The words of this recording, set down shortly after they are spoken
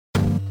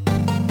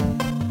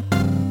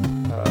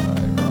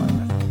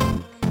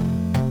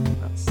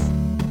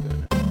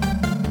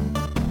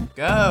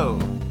Go!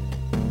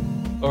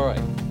 All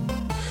right.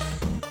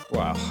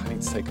 Wow, I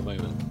need to take a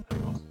moment.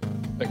 Hang on.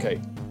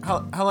 Okay.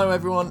 Hello,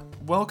 everyone.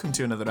 Welcome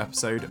to another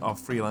episode of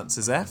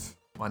Freelancers F.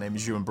 My name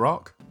is Ewan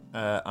Brock.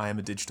 I am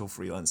a digital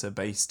freelancer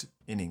based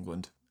in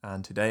England.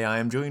 And today I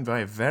am joined by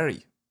a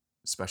very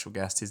special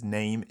guest. His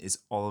name is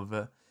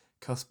Oliver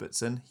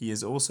Cuthbertson. He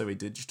is also a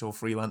digital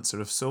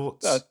freelancer of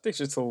sorts.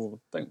 Digital.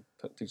 Don't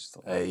put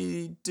digital.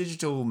 A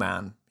digital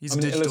man. He's I'm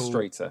a digital an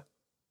illustrator.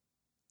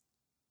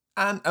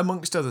 And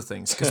amongst other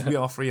things, because we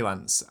are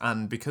freelance,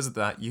 and because of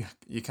that, you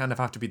kind of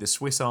have to be the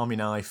Swiss Army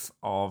knife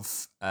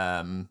of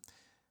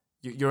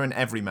you're an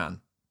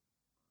everyman.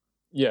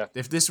 Yeah.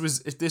 If this was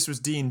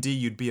D&D,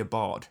 you'd be a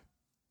bard.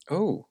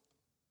 Oh.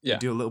 Yeah. You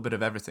do a little bit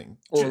of everything.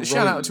 Or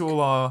Shout out to all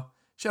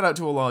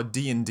our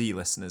D&D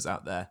listeners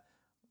out there.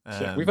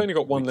 Yeah. We've only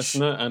got one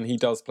listener, and he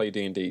does play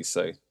D&D,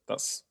 so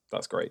that's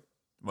great.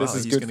 Well, this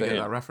is he's good going for to get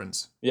him. that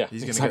reference. Yeah,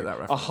 he's going to get that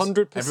reference.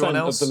 100%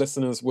 of the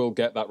listeners will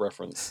get that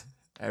reference.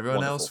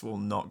 Everyone else will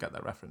not get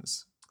that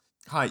reference.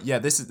 Hi, yeah,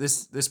 this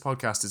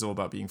podcast is all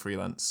about being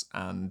freelance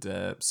and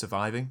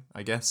surviving,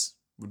 I guess,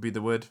 would be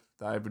the word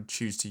that I would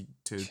choose to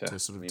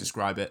sort of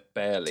describe it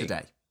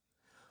today.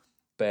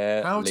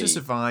 Barely. How to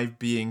survive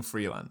being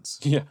freelance.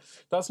 Yeah,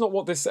 that's not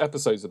what this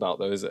episode's about,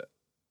 though, is it?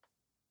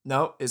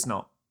 No, it's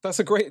not. That's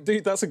a great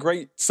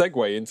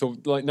segue into,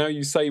 like, now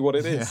you say what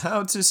it is.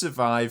 How to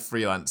survive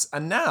freelance.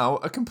 And now,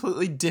 a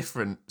completely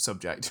different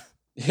subject.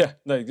 Yeah,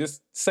 no,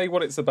 just say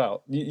what it's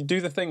about. You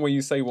do the thing where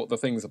you say what the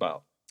thing's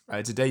about.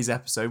 Today's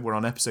episode, we're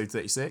on episode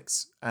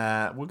 36.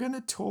 We're going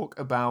to talk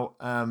about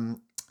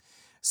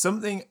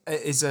something.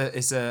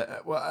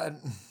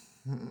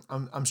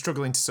 I'm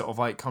struggling to sort of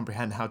like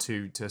comprehend how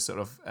to sort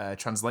of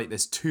translate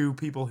this to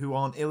people who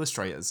aren't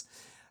illustrators.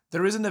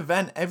 There is an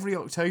event every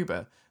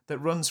October that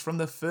runs from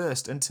the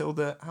 1st until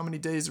how many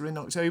days are in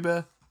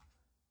October?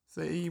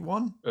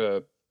 31?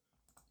 Yeah,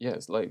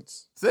 it's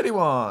loads.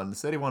 31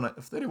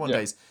 yeah.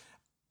 days.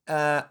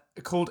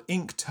 Called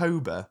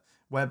Inktober,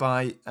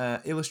 whereby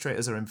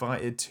illustrators are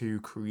invited to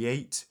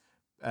create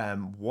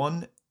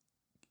one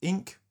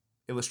ink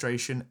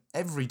illustration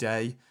every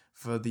day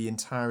for the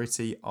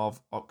entirety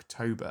of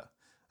October.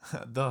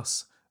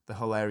 Thus, the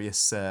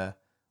hilarious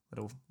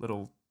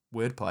little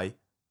wordplay,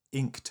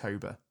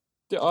 Inktober.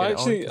 Yeah, I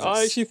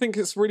actually think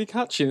it's really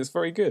catchy and it's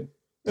very good.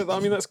 I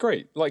mean, that's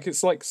great. Like,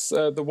 it's like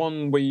the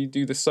one where you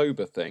do the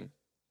sober thing,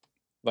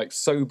 like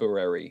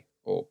Soberary,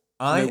 or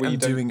I am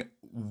doing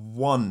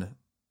one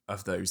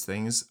of those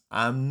things.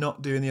 I'm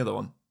not doing the other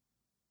one.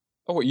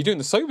 Oh, what, you're doing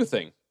the sober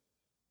thing?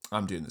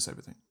 I'm doing the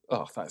sober thing.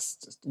 Oh, that's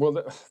just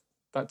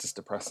that just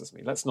depresses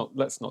me. Let's not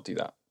do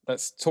that.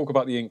 Let's talk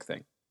about the ink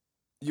thing.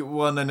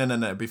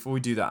 No. Before we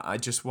do that, I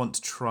just want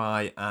to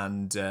try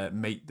and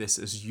make this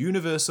as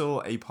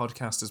universal a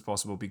podcast as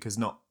possible, because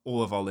not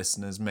all of our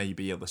listeners may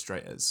be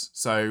illustrators.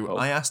 So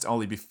I asked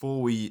Ollie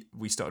before we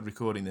started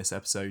recording this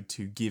episode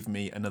to give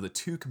me another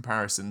 2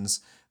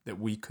 comparisons that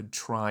we could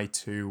try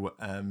to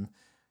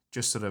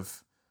just sort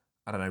of,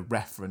 I don't know,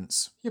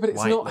 reference. Yeah, but it's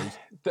lightly. not.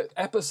 The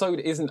episode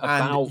isn't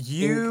about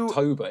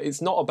Inktober.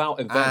 It's not about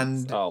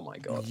events. Oh my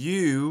god.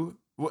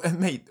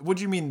 Mate, what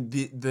do you mean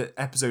the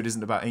episode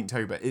isn't about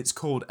Inktober? It's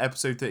called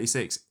episode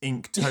 36,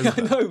 Inktober. Yeah,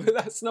 I know, but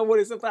that's not what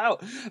it's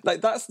about.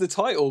 Like, that's the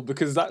title,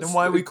 because that's... Then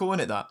why are we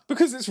calling it that?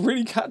 Because it's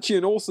really catchy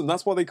and awesome.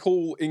 That's why they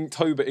call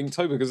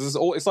Inktober, because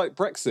it's like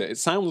Brexit. It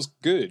sounds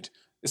good.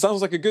 It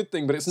sounds like a good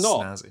thing, but it's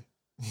not. Snazzy.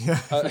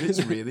 Yeah,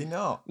 it's really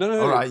not. No.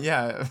 All right,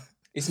 yeah.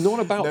 It's not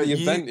about the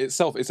event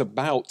itself. It's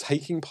about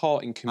taking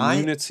part in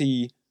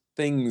community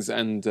things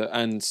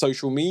and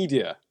social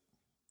media.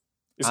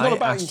 It's not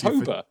about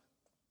Inktober.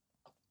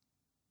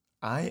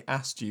 I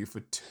asked you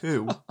for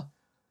 2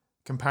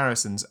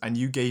 comparisons, and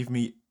you gave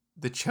me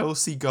the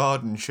Chelsea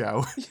Garden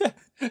Show. Yeah,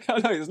 I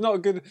know, it's not a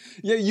good...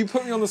 Yeah, you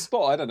put me on the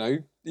spot, I don't know.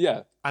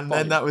 Yeah. And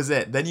then that was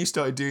it. Then you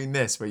started doing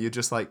this, where you're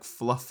just like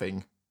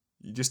fluffing.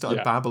 You just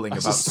started babbling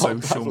about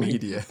social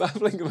media.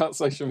 Babbling about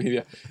social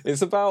media.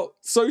 It's about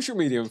social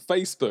media and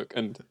Facebook,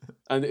 and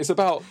it's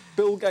about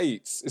Bill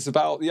Gates. It's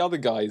about the other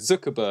guy,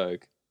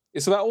 Zuckerberg.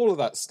 It's about all of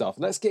that stuff.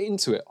 Let's get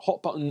into it.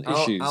 Hot button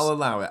issues. I'll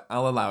allow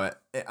it.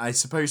 I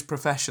suppose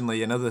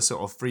professionally and other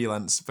sort of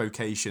freelance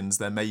vocations,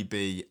 there may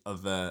be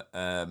other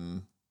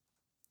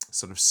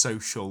sort of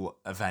social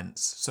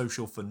events,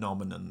 social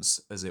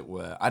phenomenons, as it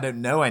were. I don't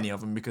know any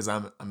of them because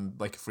I'm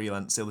like a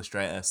freelance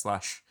illustrator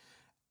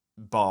 /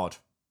 bard,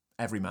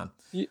 everyman.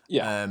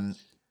 Yeah.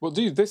 Well,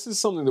 dude, this is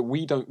something that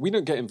we don't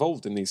get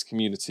involved in, these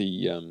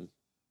community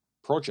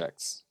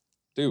projects,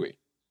 do we?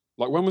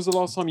 Like, when was the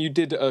last time you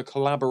did a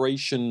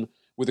collaboration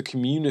with a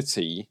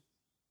community?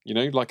 You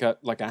know, like a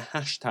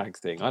hashtag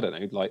thing. I don't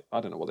know. Like,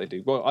 I don't know what they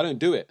do. Well, I don't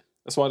do it.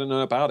 That's why I don't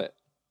know about it.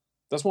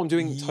 That's why I'm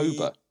doing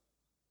Inktober.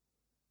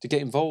 To get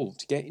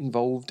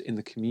involved in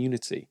the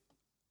community.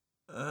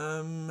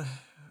 I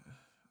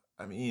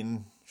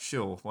mean,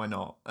 sure, why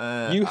not?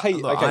 You hate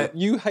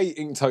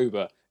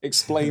Inktober.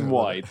 Explain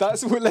why.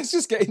 Let's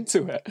just get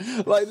into it.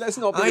 Like, let's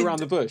not beat around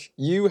the bush.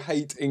 You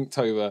hate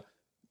Inktober.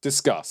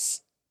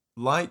 Discuss.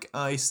 Like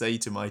I say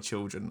to my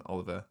children,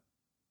 Oliver,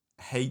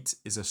 hate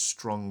is a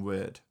strong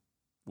word.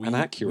 And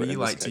accurate We in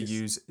like this to case.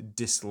 use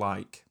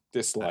dislike.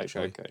 Dislike,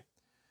 actually. okay.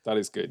 That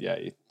is good, yeah.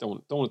 You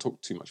don't want to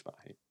talk too much about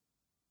hate.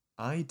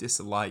 I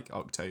dislike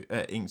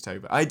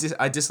Inktober. I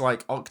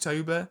dislike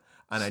October,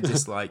 and I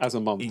dislike As a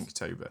month.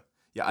 Inktober.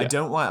 Yeah, I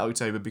don't like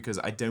October because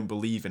I don't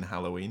believe in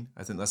Halloween.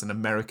 I think that's an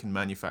American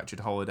manufactured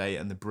holiday,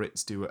 and the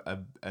Brits do a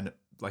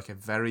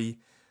very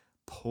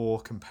poor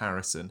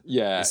comparison.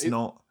 Yeah, It's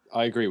not.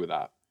 I agree with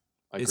that.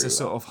 It's a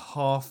sort of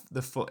half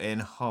the foot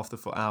in, half the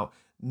foot out.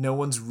 No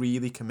one's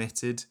really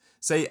committed.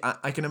 Say,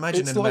 I can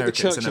imagine it's in like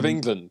America, the Church of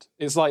England.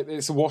 It's like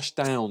it's washed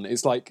down.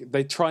 It's like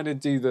they try to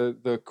do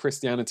the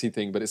Christianity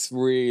thing, but it's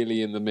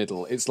really in the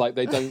middle. It's like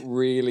they don't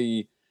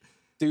really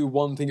do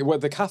one thing. Well,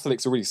 the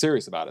Catholics are really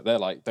serious about it. They're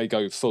like, they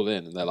go full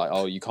in and they're like,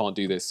 oh, you can't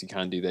do this, you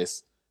can do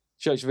this.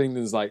 Church of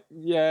England's like,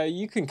 yeah,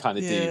 you can kind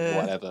of do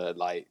whatever.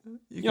 Like,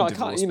 I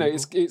can't.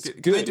 It's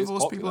good. Can they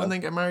divorce people and then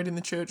get married in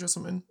the church or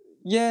something?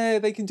 Yeah,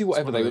 they can do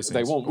whatever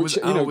they want. Which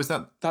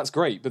that's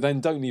great. But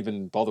then don't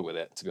even bother with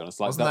it. To be honest,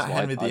 like wasn't that's that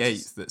Henry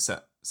VIII that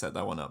set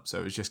that one up?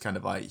 So it was just kind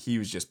of like he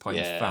was just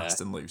playing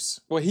fast and loose.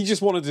 Well, he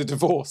just wanted a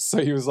divorce,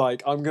 so he was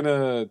like, I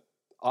really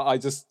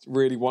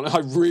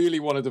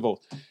want a divorce.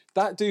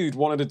 That dude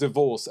wanted a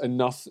divorce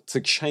enough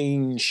to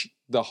change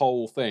the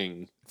whole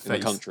thing in the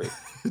country.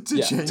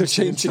 to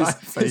change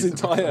his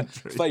entire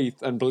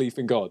faith and belief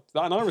in God.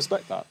 And I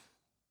respect that.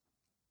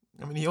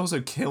 I mean, he also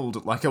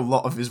killed like a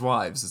lot of his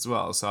wives as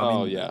well. So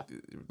I mean,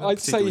 I'd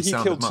say he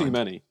killed too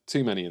many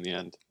in the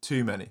end.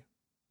 Too many.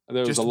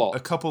 There was a lot. A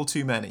couple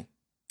too many.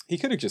 He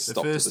could have just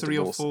stopped the first 3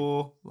 or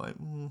 4. Like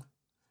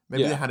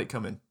maybe they had it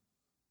coming.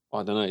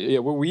 I don't know. Yeah,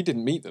 well, we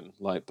didn't meet them.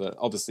 Like, but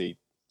obviously,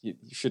 you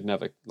should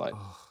never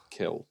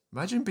kill.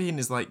 Imagine being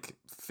his like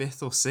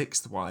 5th or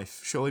 6th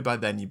wife. Surely by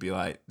then you'd be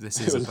like, this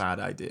is a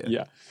bad idea.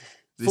 Yeah.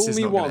 This is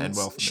not going to end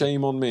well for me.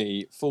 Shame on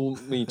me. Fool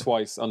me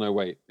twice. Oh no,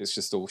 wait. It's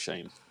just all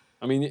shame.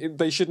 I mean,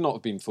 they should not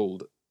have been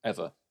fooled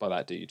ever by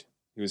that dude.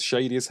 He was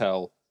shady as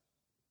hell,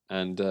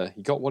 and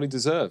he got what he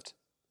deserved.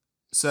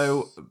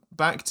 So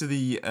back to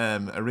the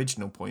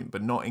original point,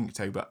 but not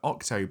Inktober,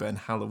 October and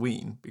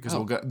Halloween, because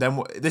we'll go.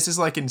 Then this is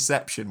like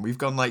Inception. We've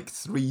gone like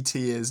 3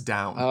 tiers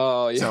down.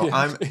 Oh yeah. So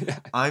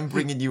I'm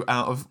bringing you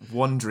out of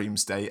one dream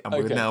state, and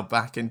we're now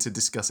back into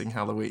discussing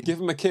Halloween. Give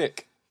him a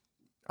kick.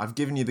 I've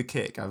given you the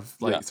kick. I've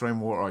thrown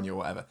water on you or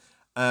whatever.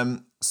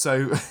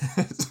 So,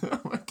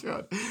 oh my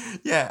god,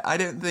 yeah, I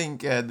don't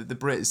think that the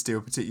Brits do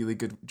a particularly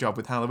good job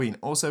with Halloween.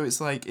 Also,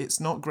 it's like it's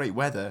not great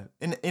weather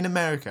in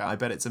America. I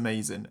bet it's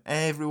amazing.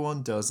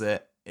 Everyone does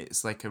it.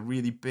 It's like a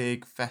really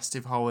big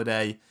festive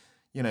holiday.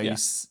 You know, you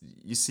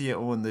see it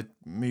all in the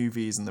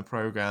movies and the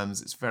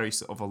programs. It's very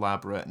sort of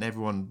elaborate, and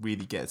everyone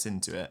really gets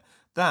into it.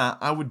 That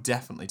I would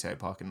definitely take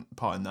part in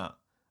that.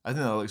 I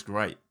think that looks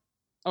great.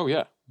 Oh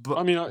yeah, but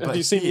I mean, have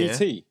you seen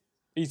E.T.?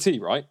 E.T.,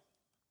 right?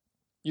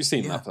 You've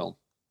seen that film.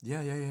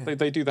 Yeah.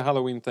 They do the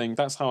Halloween thing.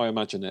 That's how I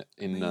imagine it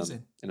in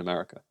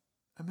America.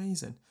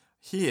 Amazing.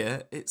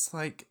 Here, it's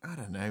like, I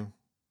don't know.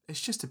 It's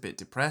just a bit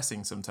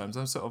depressing sometimes.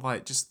 I'm sort of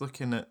like just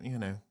looking at,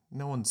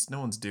 no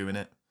one's doing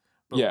it.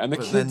 And the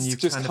kids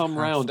just come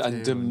round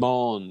and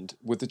demand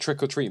with the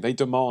trick or treat. They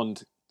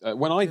demand.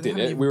 When I did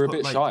it, we were a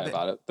bit shy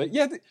about it. But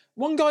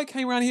one guy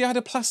came around. He had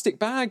a plastic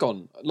bag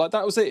on. Like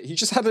that was it. He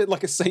just had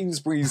like a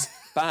Sainsbury's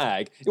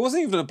bag. It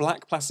wasn't even a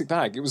black plastic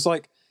bag. It was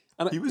like.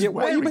 And he was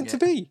what are you meant to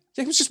be?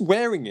 Yeah, he was just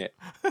wearing it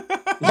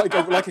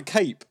like a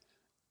cape.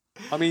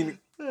 I mean,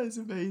 that's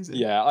amazing.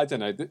 Yeah, I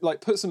don't know.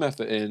 Like, put some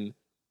effort in.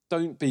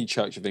 Don't be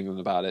Church of England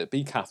about it.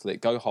 Be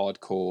Catholic. Go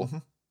hardcore.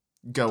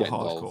 Mm-hmm. Go hardcore.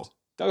 Involved.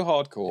 Go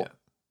hardcore. Yeah.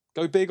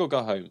 Go big or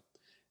go home.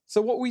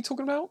 So, what were we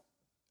talking about?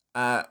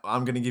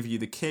 I'm going to give you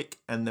the kick,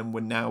 and then we're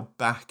now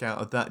back out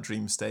of that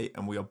dream state,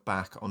 and we are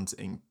back onto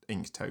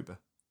Inktober.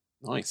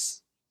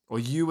 Nice. Or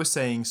you were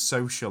saying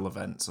social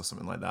events or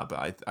something like that, but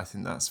I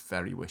think that's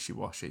very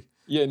wishy-washy.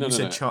 Yeah, you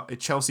said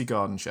Chelsea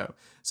Garden Show.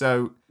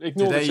 So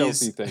ignore the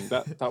Chelsea thing.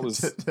 That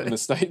was a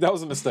mistake. That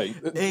was a mistake.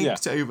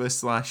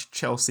 Inktober /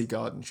 Chelsea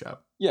Garden Show.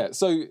 Yeah.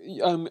 So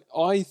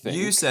I think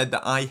you said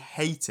that I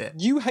hate it.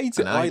 You hate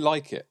it. I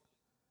like it.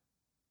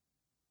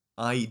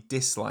 I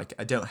dislike it.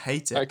 I don't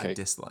hate it. Okay. I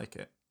dislike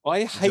it.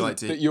 I hate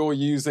that you're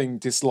using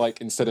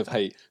dislike instead of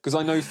hate, because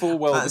I know full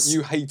well that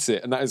you hate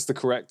it, and that is the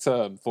correct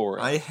term for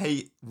it. I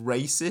hate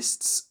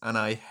racists, and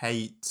I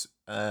hate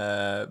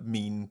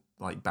mean,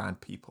 like,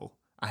 bad people.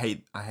 I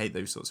hate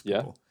those sorts of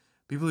people.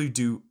 People who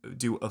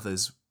do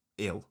others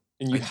ill.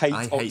 And you hate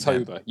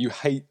October. Hate you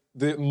hate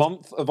the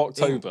month of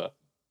October.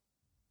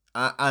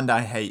 And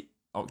I hate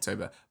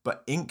October.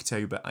 But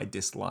Inktober I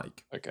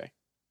dislike. Okay.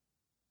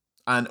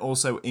 And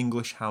also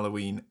English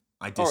Halloween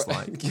I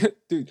dislike. Right.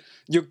 Dude,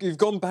 you've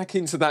gone back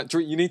into that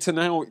dream. You need to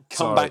now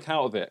come back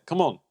out of it.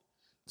 Come on.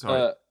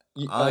 Sorry.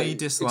 I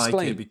dislike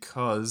it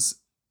because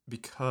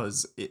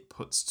it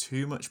puts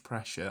too much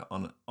pressure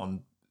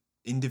on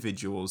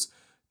individuals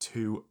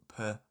to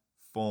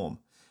perform.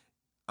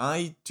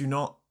 I do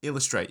not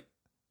illustrate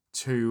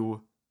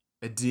to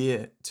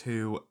adhere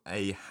to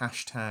a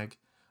hashtag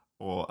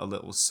or a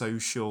little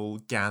social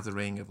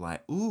gathering of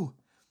like, ooh,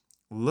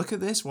 look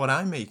at this, what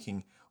I'm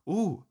making.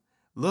 Ooh,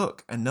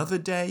 look, another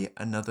day,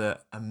 another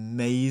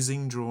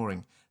amazing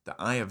drawing that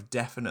I have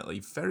definitely,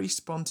 very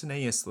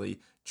spontaneously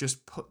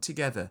just put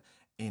together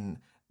in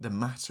the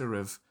matter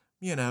of,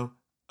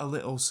 a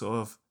little sort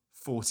of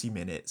 40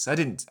 minutes. I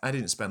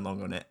didn't spend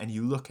long on it, and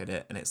you look at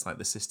it and it's like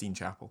the Sistine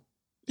Chapel.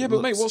 Yeah,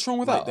 but mate, what's wrong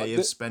with like that? They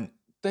have spent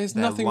There's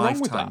their nothing wrong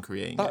with lifetime that.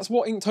 creating That's it.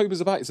 what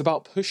Inktober's about. It's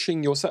about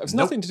pushing yourself. It's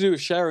Nope. nothing to do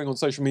with sharing on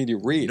social media,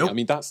 really. Nope. I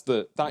mean, that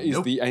is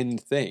Nope. the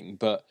end thing.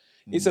 But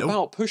it's Nope.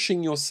 about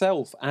pushing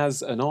yourself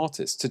as an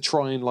artist to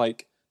try and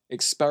like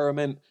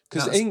experiment.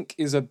 Because ink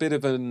is a bit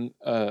of an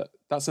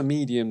that's a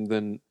medium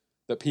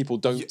that people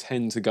don't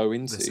tend to go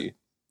into.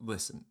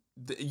 Listen.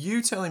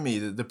 You telling me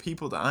that the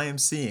people that I am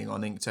seeing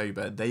on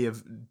Inktober, they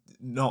have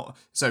not.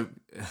 So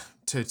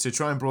to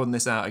try and broaden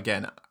this out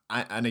again,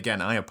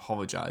 I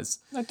apologise.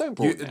 No, don't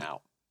broaden it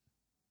out.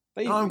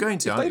 I'm going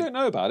to. If they don't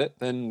know about it,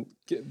 then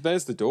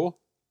there's the door.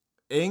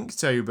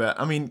 Inktober,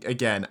 I mean,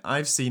 again,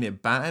 I've seen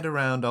it battered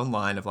around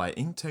online of like,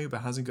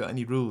 Inktober hasn't got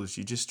any rules.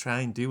 You just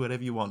try and do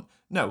whatever you want.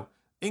 No,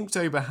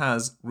 Inktober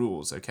has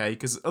rules, okay?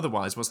 Because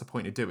otherwise, what's the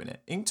point of doing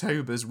it?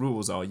 Inktober's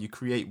rules are you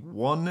create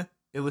one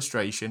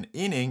illustration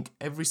in ink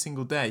every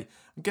single day.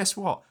 And guess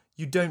what?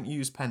 You don't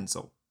use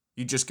pencil.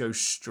 You just go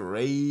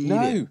straight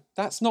in.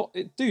 That's not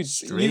it, dude.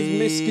 Straight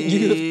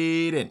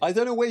in. I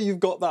don't know where you've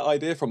got that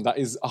idea from. That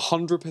is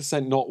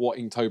 100% not what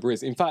Inktober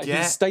is. In fact,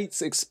 he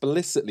states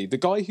explicitly, the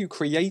guy who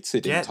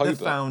created Inktober,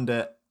 the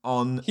founder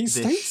on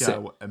this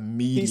show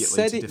immediately. He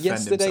said to it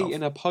yesterday himself.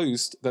 in a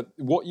post that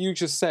what you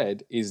just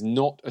said is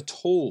not at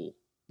all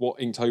what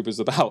Inktober's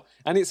about,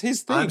 and it's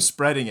his thing. I'm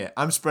spreading it.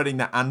 I'm spreading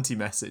that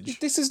anti-message.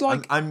 This is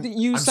like I'm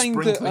saying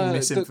that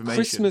misinformation.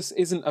 Christmas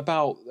isn't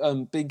about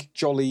big,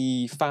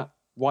 jolly, fat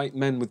white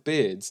men with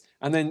beards,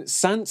 and then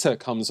Santa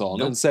comes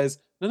on and says,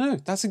 no,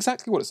 that's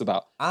exactly what it's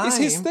about. It's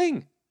his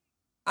thing.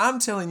 I'm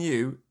telling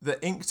you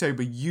that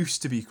Inktober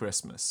used to be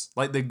Christmas,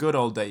 like the good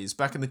old days,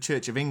 back in the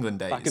Church of England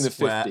days. Back in the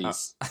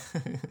 50s,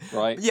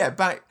 right? Yeah,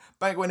 back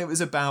when it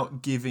was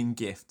about giving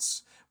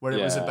gifts, where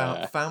it was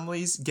about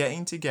families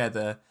getting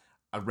together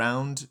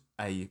around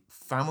a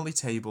family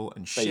table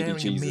and sharing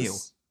a meal.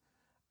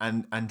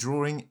 And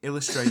drawing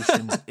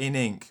illustrations in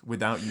ink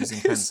without using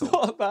pencil. It's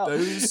not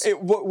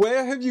about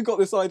where have you got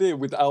this idea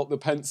without the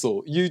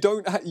pencil? You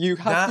don't. You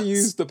have to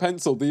use the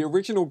pencil. The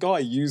original guy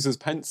uses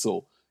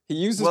pencil. He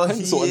uses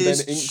pencil and then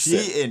inks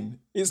cheating.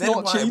 It's then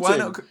not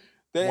cheating.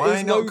 There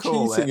is no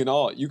cheating in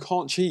art. You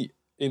can't cheat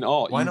in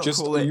art.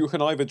 You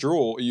can either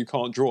draw or you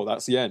can't draw.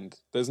 That's the end.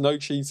 There's no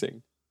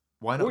cheating.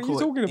 Why not what are you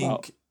talking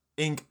about?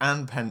 Ink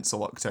and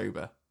pencil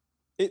October.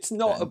 It's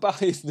not about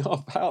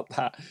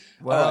that.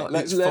 Well,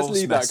 let's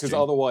leave that, because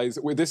otherwise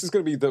this is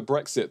going to be the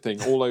Brexit thing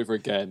all over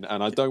again,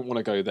 and I don't want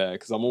to go there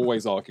because I'm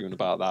always arguing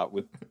about that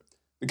with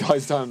the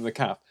guys down in the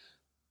CAF.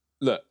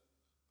 Look,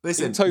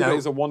 listen, Inktober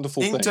is a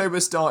wonderful thing.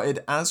 Inktober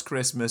started as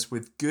Christmas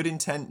with good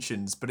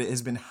intentions, but it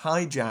has been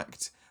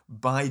hijacked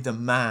by the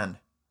man.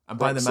 And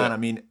by the man, I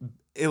mean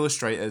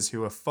illustrators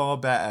who are far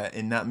better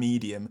in that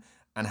medium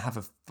and have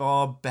a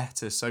far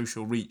better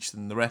social reach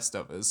than the rest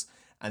of us.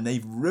 And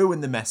they've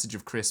ruined the message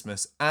of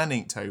Christmas and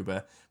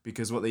Inktober,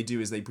 because what they do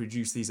is they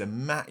produce these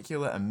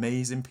immaculate,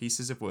 amazing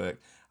pieces of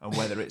work, and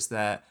whether it's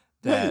their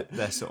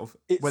sort of,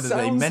 whether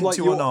they meant like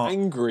to you're or not.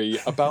 Angry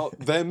about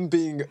them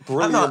being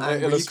brilliant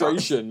at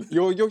illustration.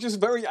 You're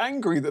just very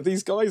angry that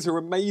these guys are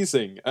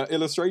amazing at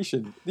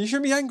illustration. You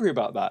shouldn't be angry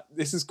about that.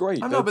 This is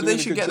great. I know, but they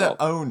should get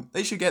their own.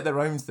 They should get their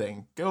own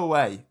thing. Go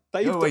away. Go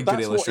away, that's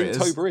good illustrators.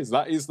 What Inktober is.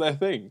 That is their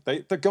thing.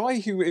 The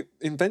guy who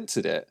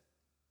invented it.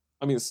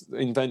 I mean,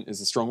 invent is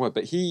a strong word,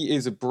 but he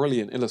is a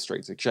brilliant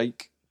illustrator.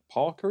 Jake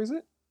Parker, is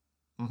it?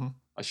 Mm-hmm.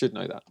 I should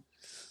know that.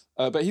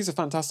 But he's a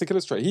fantastic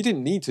illustrator. He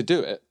didn't need to do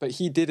it, but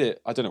he did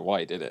it. I don't know why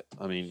he did it.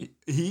 I mean,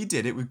 he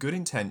did it with good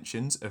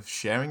intentions of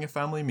sharing a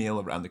family meal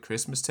around the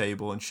Christmas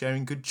table and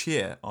sharing good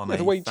cheer on a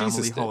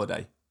family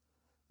holiday.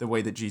 The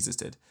way that Jesus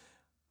did.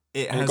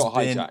 It has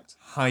been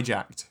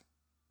hijacked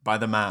by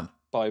the man.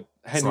 By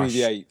Henry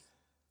VIII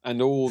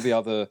and all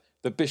the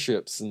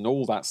bishops and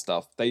all that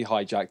stuff. They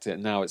hijacked it.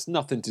 Now it's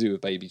nothing to do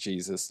with baby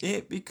Jesus.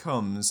 It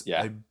becomes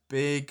a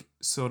big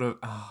sort of...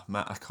 Oh,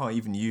 man, I can't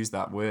even use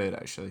that word,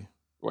 actually.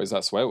 What is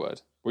that swear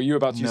word? Were you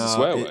about to use a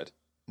swear word?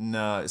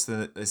 No, it's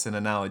an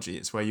analogy.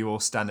 It's where you all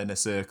stand in a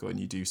circle and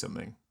you do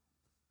something.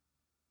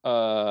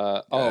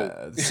 Oh,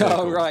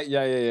 right.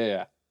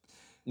 Yeah.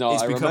 No,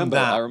 I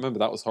remember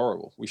that was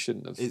horrible. We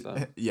shouldn't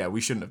have. Yeah,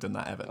 we shouldn't have done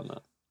that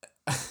ever.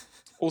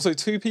 Also,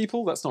 two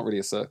people, that's not really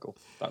a circle.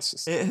 That's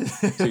just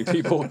two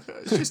people.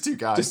 It's just two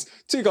guys. Just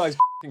two guys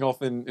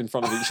off in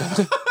front of each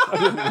other. At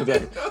the end of the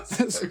day.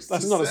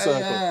 That's not a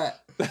circle.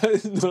 That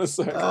is not a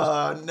circle.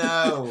 Oh,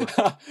 no.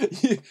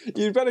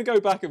 You'd better go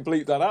back and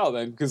bleep that out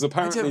then, because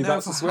apparently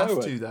that's a swear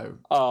word. Though.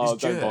 Oh,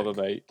 don't bother,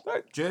 mate.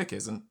 Jerk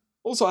isn't.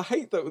 Also, I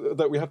hate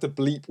that we have to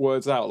bleep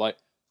words out. Like,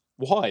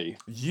 why?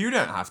 You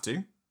don't have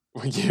to.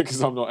 Well, yeah,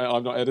 because I'm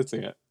not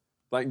editing it.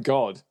 Thank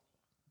God.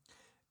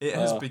 It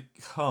has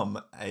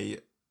become a...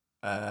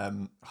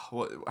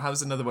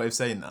 how's another way of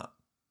saying that?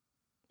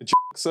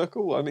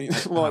 circle? I mean,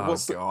 like,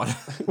 what's God.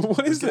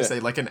 what is it? Say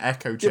like an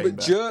echo chamber. Yeah,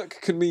 but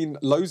jerk can mean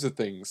loads of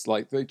things.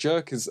 Like the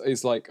jerk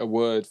is like a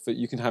word for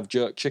you can have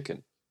jerk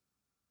chicken.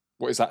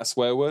 What is that, a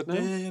swear word now?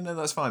 Yeah, no,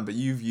 that's fine. But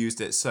you've used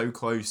it so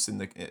close in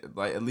the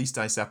like. At least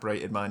I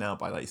separated mine out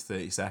by like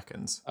 30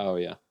 seconds. Oh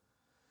yeah.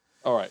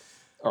 All right.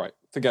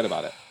 Forget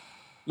about it.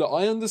 Look,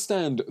 I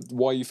understand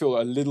why you feel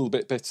a little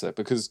bit bitter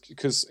because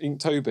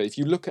Inktober, if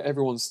you look at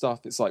everyone's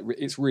stuff, it's like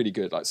it's really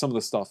good. Like some of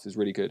the stuff is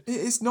really good. It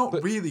is not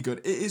really good.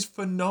 It is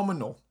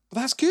phenomenal.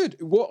 But that's good.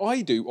 What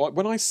I do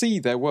when I see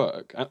their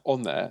work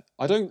on there,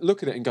 I don't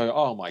look at it and go,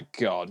 "Oh my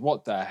god,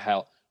 what the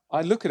hell?"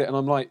 I look at it and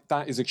I'm like,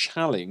 "That is a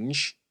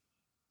challenge.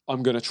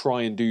 I'm going to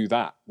try and do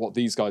that. What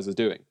these guys are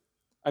doing."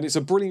 And it's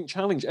a brilliant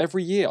challenge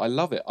every year. I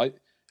love it.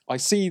 I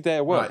see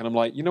their work and I'm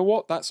like, you know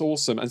what? That's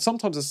awesome. And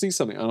sometimes I see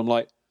something and I'm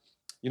like,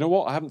 you know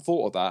what? I haven't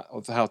thought of that,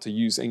 of how to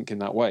use ink in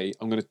that way.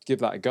 I'm going to give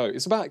that a go.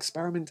 It's about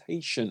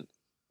experimentation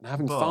and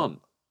having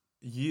fun.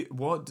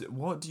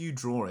 What do you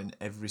draw in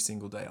every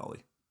single day,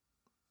 Ollie?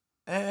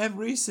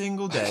 Every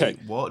single day. Okay.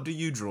 What do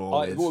you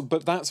draw with? Well,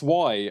 but that's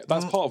why.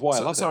 That's part of why I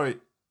love it. Sorry.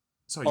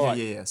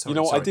 Yeah. Sorry, you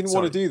know what? I didn't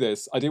want to do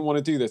this. I didn't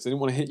want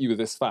to hit you with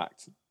this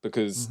fact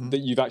because that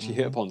you've actually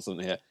hit upon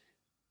something here.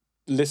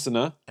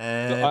 Listener,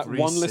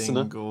 one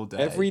listener, day.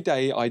 Every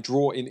day I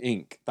draw in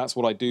ink. That's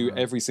what I do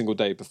every single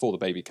day before the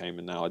baby came,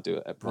 and now I do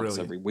it once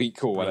every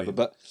week or whatever.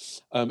 But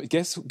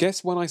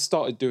guess when I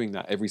started doing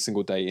that every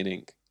single day in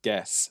ink.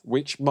 Guess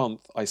which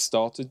month I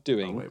started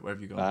doing where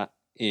have you gone? That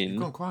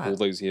in all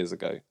those years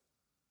ago.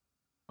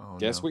 Oh,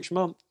 guess which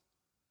month?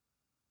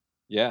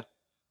 Yeah,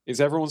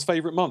 it's everyone's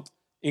favourite month.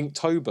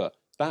 Inktober.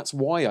 That's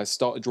why I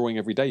started drawing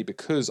every day,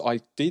 because I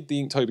did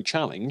the Inktober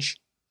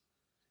challenge.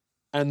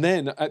 And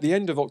then at the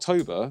end of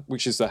October,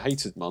 which is the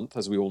hated month,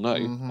 as we all know,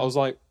 I was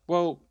like,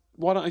 well,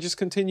 why don't I just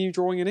continue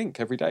drawing in ink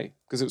every day?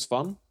 Because it was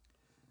fun.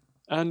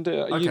 And,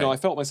 I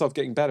felt myself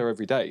getting better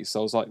every day. So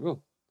I was like,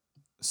 well,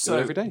 so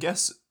every day.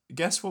 Guess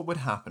what would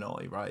happen,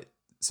 Ollie, right?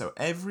 So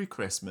every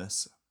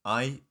Christmas,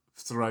 I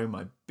throw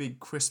my big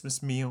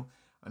Christmas meal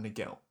and I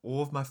get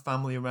all of my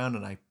family around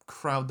and I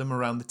crowd them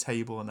around the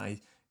table and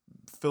I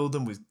fill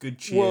them with good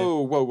cheer.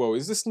 Whoa.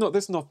 Is this not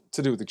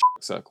to do with the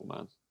circle,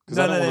 man?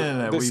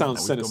 No. This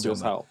sounds sinister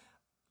as hell.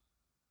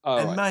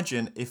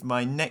 Imagine if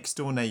my next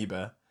door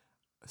neighbour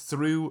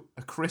threw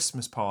a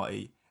Christmas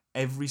party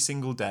every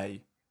single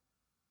day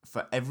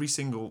for every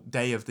single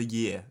day of the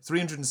year.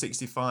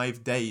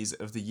 365 days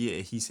of the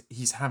year,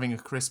 he's having a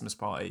Christmas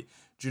party.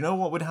 Do you know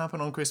what would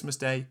happen on Christmas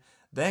Day?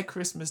 Their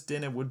Christmas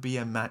dinner would be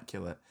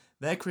immaculate.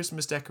 Their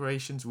Christmas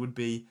decorations would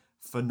be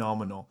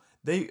phenomenal.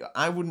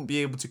 I wouldn't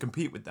be able to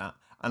compete with that.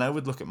 And I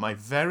would look at my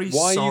very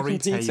sorry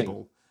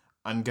table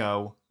and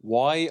go,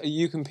 why are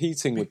you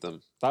competing with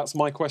them? That's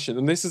my question.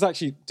 And this is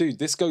actually, dude,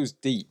 this goes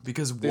deep.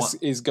 Because this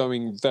is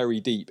going very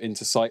deep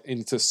into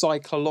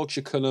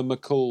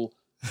psychological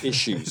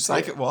issues.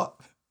 What?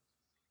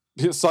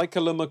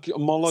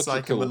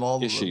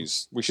 Psychological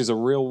issues, which is a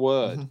real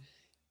word.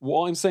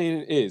 What I'm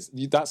saying is,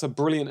 that's a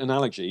brilliant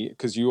analogy,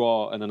 because you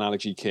are an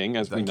analogy king,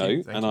 as we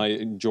know, and I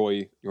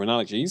enjoy your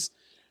analogies.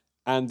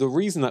 And the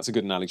reason that's a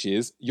good analogy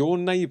is your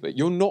neighbour,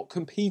 you're not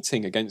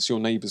competing against your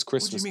neighbour's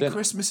Christmas dinner.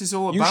 Christmas is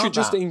all about You should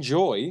just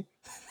enjoy.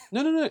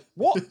 No.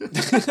 What?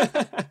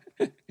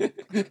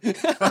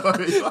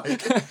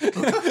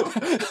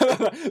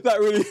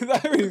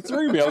 that really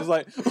threw me. I was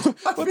like,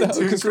 what the hell?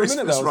 Because for a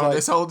minute there, I was like,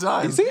 this whole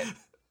time. Is it?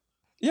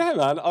 Yeah,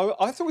 man.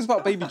 I thought it was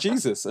about baby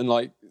Jesus and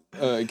like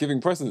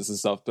giving presents and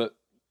stuff, but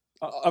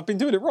I've been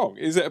doing it wrong.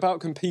 Is it about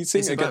competing?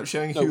 It's about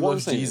showing who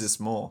loves Jesus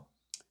more.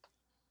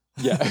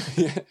 Yeah.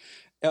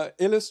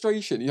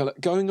 Illustration, like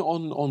going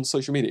on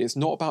social media, it's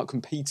not about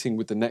competing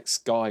with the next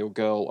guy or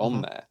girl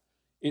on there.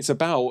 It's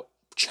about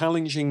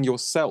challenging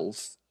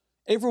yourself.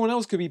 Everyone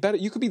else could be better.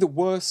 You could be the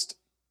worst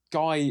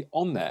guy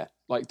on there,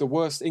 like the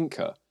worst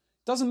inker.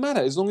 Doesn't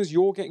matter. As long as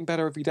you're getting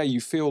better every day, you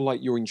feel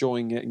like you're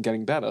enjoying it and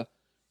getting better.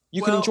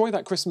 You can enjoy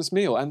that Christmas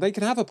meal, and they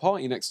can have a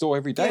party next door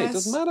every day. It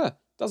doesn't matter.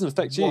 It doesn't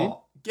affect you.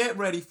 Get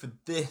ready for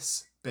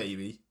this,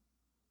 baby.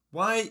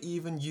 Why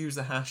even use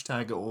the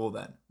hashtag at all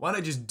then? Why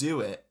not just do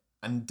it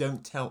and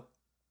don't tell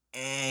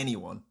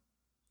anyone?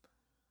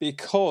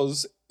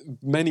 Because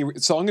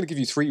so I'm going to give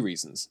you 3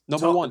 reasons.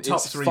 Number one,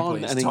 it's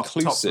fun and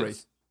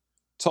inclusive.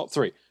 Top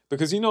 3.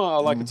 Because I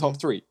like a top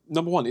 3.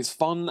 Number 1, it's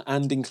fun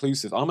and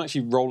inclusive. I'm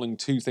actually rolling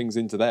 2 things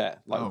into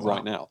there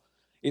right now.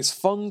 It's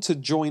fun to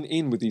join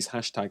in with these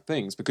hashtag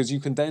things because you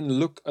can then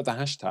look at the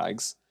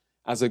hashtags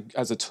as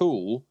a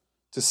tool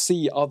to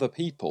see other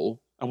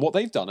people and what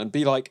they've done and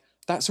be like,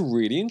 that's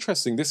really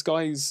interesting. This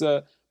guy's...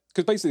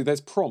 because basically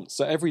there's prompts.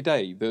 So every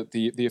day,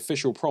 the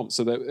official prompt,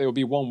 so that it'll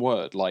be one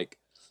word, like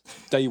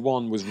day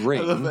 1 was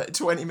ring. I love it.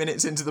 20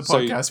 minutes into the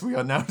podcast, we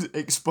are now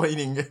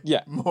explaining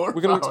more.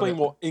 We're going to explain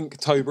what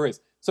Inktober is.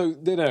 So,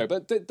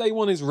 but day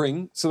 1 is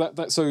ring. So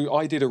so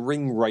I did a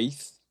ring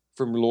wraith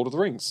from Lord of the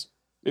Rings.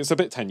 It's a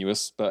bit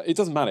tenuous, but it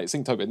doesn't matter. It's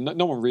Inktober.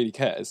 No one really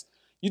cares.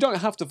 You don't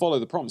have to follow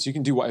the prompts. You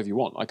can do whatever you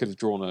want. I could have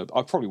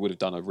I probably would have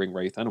done a ring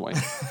wraith anyway,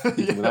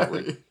 even without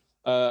ring.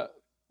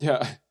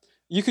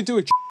 You could do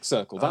a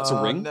circle. That's a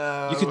ring.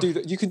 No. You could do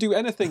that. You could do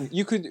anything.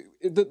 You could.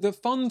 The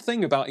fun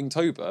thing about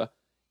Inktober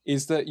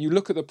is that you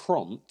look at the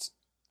prompt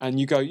and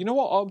you go, you know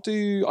what?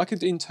 I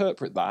could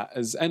interpret that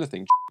as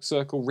anything.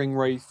 Circle, ring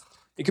wraith.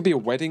 It could be a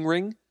wedding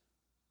ring,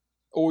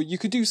 or you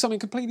could do something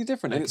completely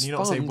different. And it's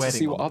fun to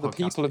see what other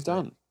people have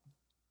done.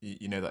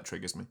 You know that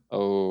triggers me.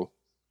 Oh,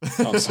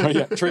 I'm sorry.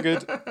 Yeah,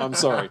 triggered. I'm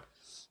sorry.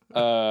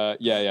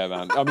 Yeah,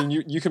 man. I mean,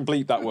 you can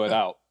bleep that word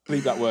out.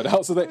 Bleep that word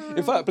out.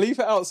 In fact, bleep it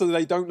out so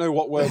they don't know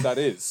what word that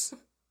is.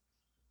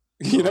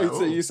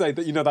 So you say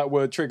that that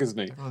word triggers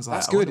me.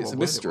 That's good. It's a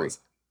mystery.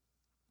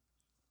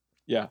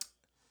 Yeah.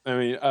 I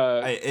mean,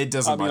 it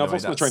doesn't. I've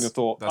lost my train of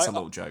thought. That's a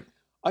little joke.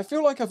 I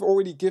feel like I've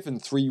already given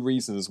 3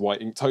 reasons why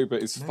Inktober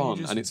is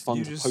fun, and it's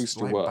fun to post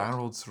your work.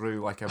 Barreled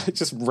through like a. I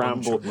just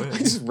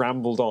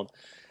rambled on.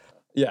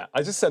 Yeah,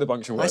 I just said a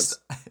bunch of words.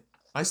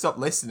 I stopped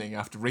listening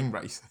after ring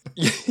wraith.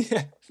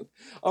 Yeah.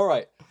 All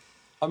right.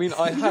 I mean,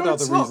 I had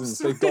other reasons.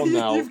 They've gone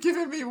now. You've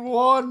given me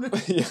one.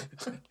 Yeah.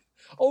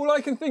 All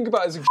I can think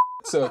about is a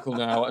circle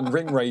now and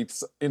ring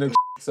wraiths in a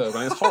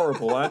circle. And it's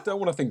horrible. I don't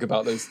want to think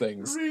about those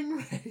things. Ring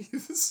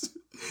wraiths.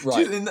 Right.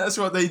 Do you think that's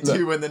what they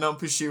do when they're not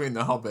pursuing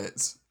the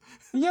hobbits?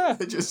 Yeah,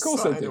 They're just of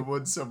course sat they do. in a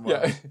wood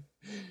somewhere. Yeah.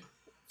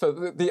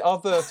 For the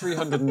other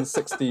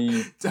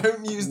 360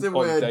 don't use the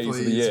word, days please.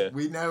 Of the year.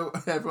 We know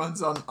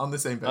everyone's on the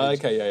same page.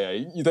 Okay,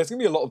 yeah. There's going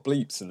to be a lot of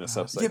bleeps in this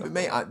episode. Yeah, but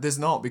mate, there's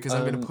not, because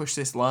I'm going to push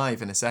this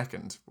live in a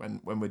second when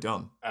we're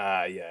done.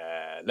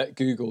 Yeah. Let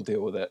Google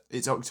deal with it.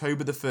 It's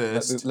October the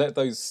 1st. Let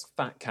those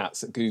fat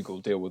cats at Google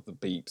deal with the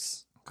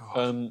beeps.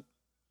 God.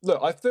 Look,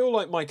 I feel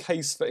like my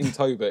case for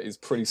Inktober is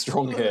pretty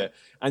strong here.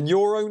 And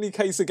your only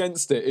case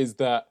against it is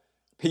that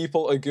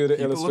people are good at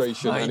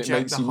illustration and it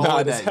makes you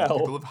mad as hell.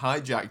 People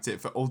have hijacked it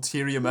for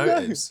ulterior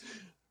motives.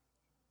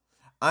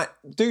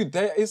 Dude,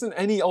 there isn't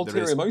any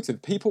ulterior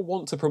motive. People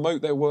want to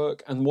promote their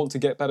work and want to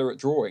get better at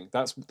drawing.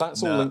 That's all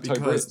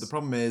Inktober is. The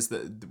problem is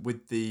that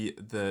with the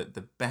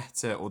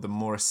better or the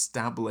more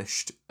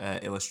established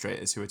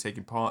illustrators who are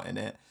taking part in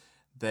it,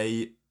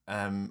 they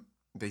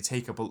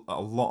take up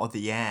a lot of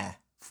the air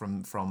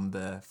from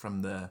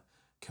the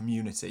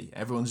community.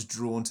 Everyone's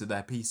drawn to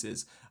their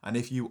pieces, and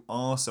if you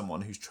are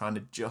someone who's trying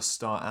to just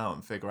start out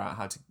and figure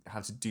out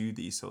how to do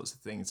these sorts of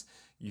things,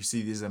 you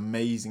see these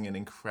amazing and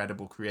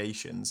incredible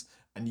creations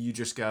and you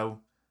just go,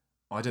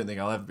 I don't think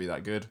I'll ever be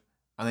that good,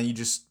 and then you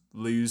just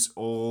lose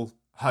all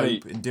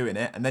hope in doing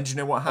it. And then do you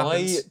know what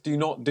happens? I do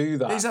not do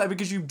that. Exactly,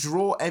 because you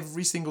draw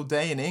every single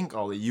day in ink,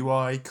 Ollie. You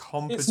are a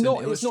competent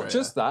illustrator. It's not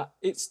just that.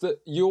 It's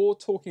that you're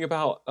talking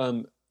about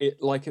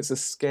it like it's a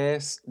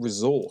scarce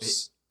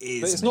resource.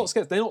 It's not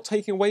scarce. They're not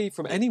taking away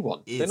from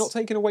anyone. They're not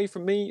taking away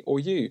from me or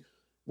you.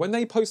 When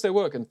they post their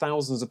work and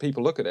thousands of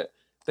people look at it,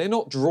 they're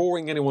not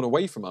drawing anyone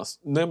away from us.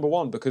 Number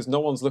one, because no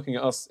one's looking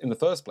at us in the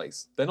first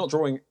place. They're not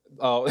drawing.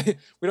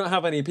 We don't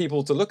have any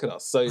people to look at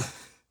us. So,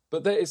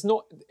 but it's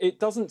not. It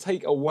doesn't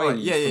take away. Right,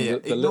 yeah.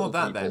 The Ignore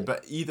that people. then.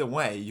 But either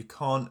way, you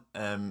can't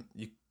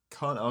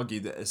argue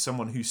that as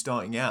someone who's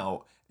starting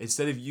out,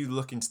 instead of you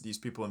looking to these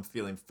people and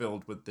feeling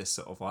filled with this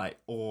sort of like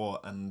awe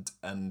and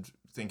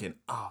thinking,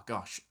 oh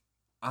gosh,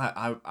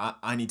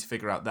 I need to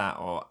figure out that,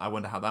 or I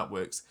wonder how that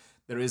works.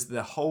 There is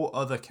the whole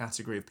other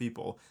category of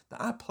people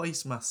that I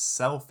place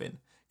myself in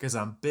because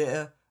I'm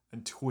bitter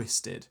and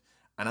twisted,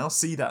 and I'll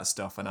see that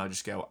stuff and I'll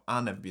just go,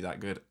 I'll never be that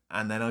good,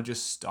 and then I'll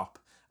just stop.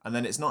 And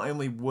then it's not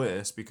only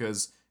worse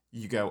because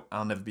you go,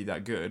 I'll never be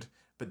that good,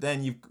 but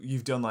then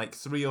you've done like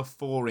 3 or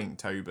 4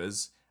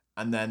 Inktobers,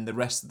 and then the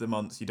rest of the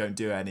month you don't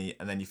do any,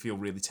 and then you feel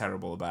really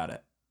terrible about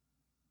it.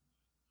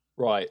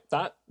 Right,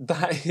 that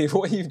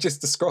what you've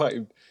just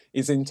described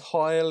is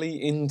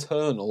entirely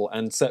internal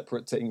and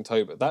separate to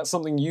Inktober. That's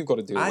something you've got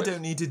to deal with. I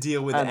don't need to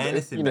deal with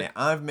anything, mate.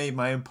 I've made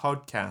my own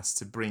podcast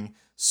to bring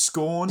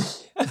scorn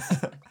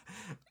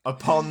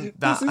upon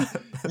that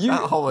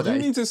holiday. You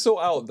need to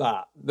sort out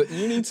that.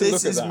 You need to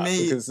look at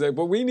that.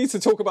 But we need to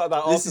talk about that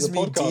after the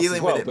podcast. This is me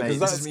dealing with it, mate.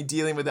 This is me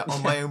dealing with it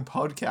on my own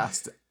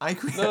podcast.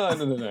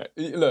 No.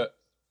 Look.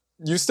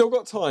 You've still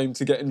got time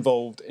to get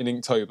involved in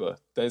Inktober.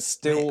 There's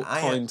still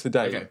time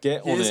today. Okay,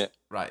 get on it.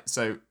 Right.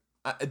 So,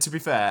 to be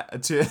fair,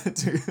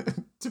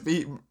 to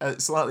be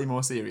slightly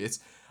more serious,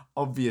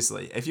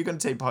 obviously, if you're going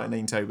to take part in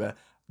Inktober,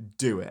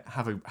 do it.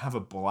 Have a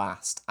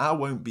blast. I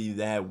won't be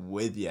there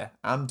with you.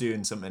 I'm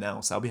doing something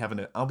else. I'll be having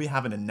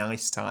a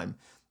nice time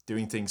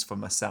doing things for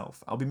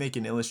myself. I'll be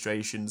making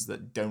illustrations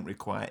that don't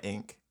require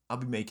ink. I'll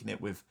be making it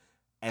with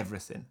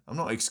everything. I'm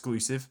not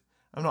exclusive.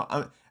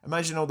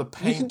 Imagine all the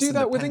paints. You can do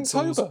that with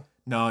pencils. Inktober.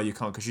 No, you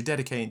can't, because you're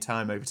dedicating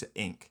time over to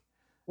ink.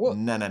 What?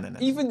 No.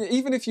 Even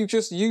if you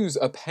just use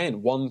a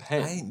pen, one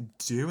pen. I ain't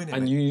doing it.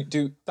 And you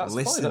do. That's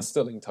fine. That's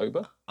still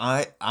Inktober.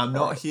 I'm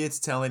not here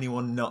to tell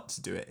anyone not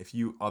to do it. If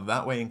you are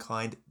that way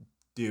inclined,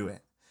 do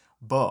it.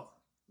 But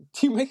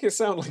you make it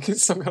sound like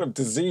it's some kind of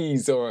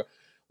disease or.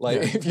 Like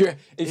if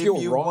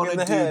you're wrong in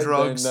the head,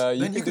 drugs,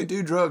 then you can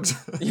do drugs.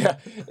 Yeah,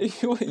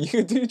 you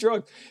can do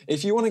drugs.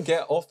 If you want to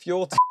get off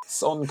your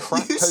tits on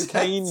crack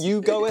cocaine,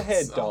 you go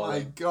ahead, darling. Oh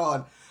my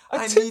god,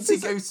 I need to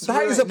go through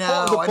that is it a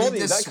now. part of the body.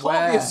 That swear.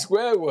 can't be a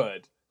swear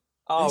word.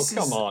 Oh, this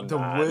come is on, the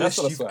man. worst That's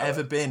not a you've swear ever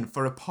word. been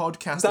for a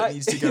podcast that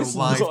needs to go is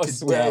live not a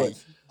swear today. word.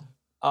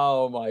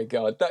 Oh my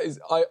god, that is.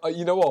 I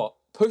you know what?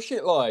 Push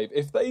it live.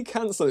 If they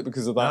cancel it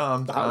because of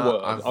that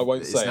word, I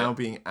won't it's say now it.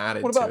 being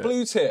added. What about to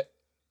blue tit?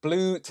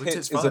 Blue it. tit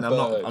It's is a fine.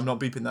 bird. I'm not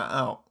beeping that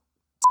out.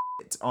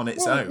 On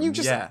its Well, own, you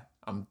just- yeah,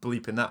 I'm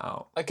bleeping that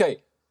out.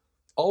 Okay,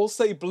 I'll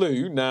say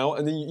blue now,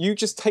 and then you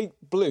just take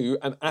blue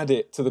and add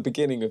it to the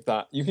beginning of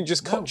that. You can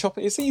just chop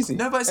it. It's easy.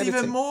 No, but it's Editing.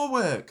 even more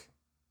work.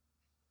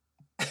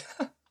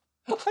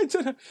 I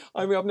don't know.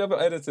 I mean, I've never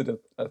edited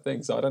a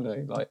thing, so I don't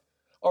know. Like,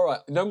 all right,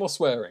 no more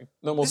swearing.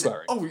 No more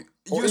swearing. Oh, or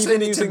you're even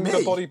saying it to using me?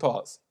 the body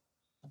parts.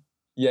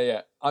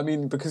 Yeah. I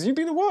mean, because you've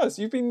been the worst.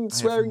 You've been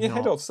swearing your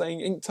head off, saying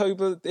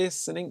Inktober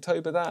this and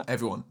Inktober that.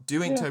 Everyone,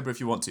 do Inktober if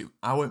you want to.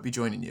 I won't be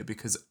joining you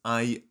because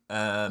it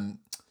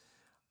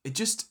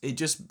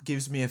just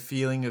gives me a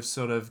feeling of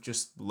sort of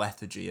just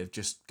lethargy of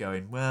just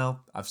going,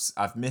 well,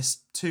 I've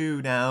missed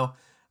 2 now.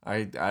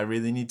 I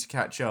really need to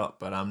catch up,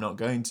 but I'm not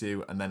going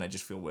to, and then I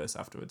just feel worse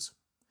afterwards.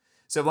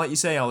 So like you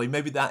say, Ollie,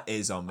 maybe that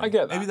is on me. I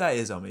get that. Maybe that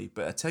is on me,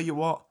 but I tell you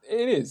what.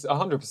 It is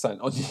 100%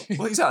 on you.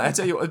 Well, exactly. I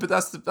tell you what, but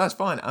that's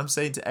fine. I'm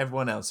saying to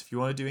everyone else, if you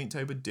want to do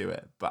Inktober, do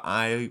it, but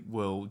I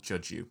will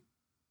judge you.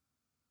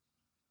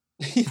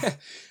 Yeah.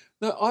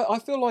 No, I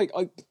feel like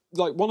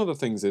one of the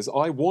things is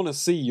I want to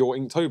see your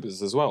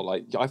Inktobers as well.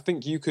 Like, I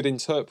think you could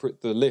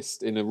interpret the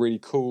list in a really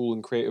cool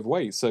and creative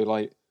way. So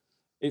like,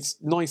 it's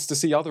nice to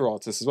see other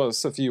artists as well.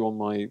 There's a few on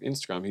my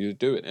Instagram who are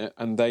doing it,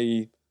 and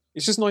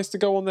it's just nice to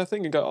go on their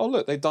thing and go, oh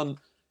look, they've done.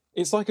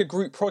 It's like a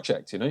group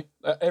project, you know.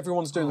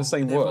 Everyone's doing the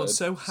same word. Everyone's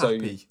so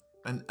happy,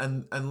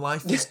 and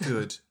life is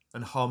good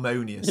and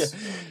harmonious.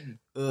 Yeah.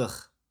 Ugh.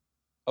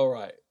 All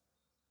right.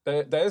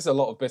 There's a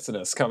lot of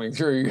bitterness coming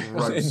through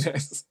in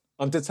this.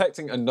 I'm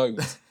detecting a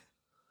note.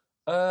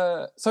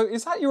 So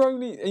is that your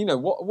only? You know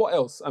what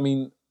else? I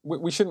mean,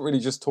 we shouldn't really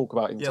just talk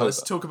about Inktober. Yeah,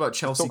 let's talk about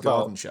Chelsea talk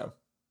Garden about... Show.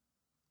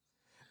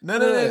 No.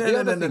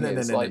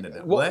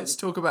 Let's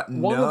talk about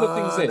one of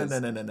the things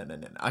is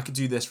no. I could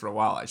do this for a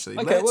while actually.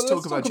 Okay, let's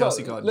talk about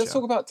Chelsea Garden Let's Show.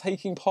 talk about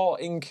taking part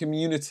in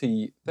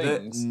community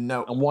things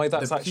and why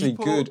that's actually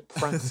good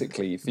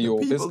practically for your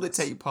business. People that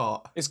take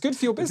part. It's good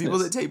for your business. The people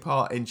that take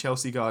part in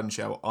Chelsea Garden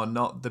Show are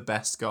not the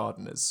best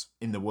gardeners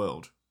in the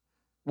world.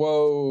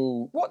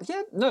 Whoa! What?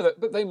 Yeah, no,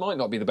 but they might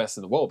not be the best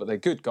in the world, but they're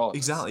good gardeners.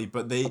 Exactly,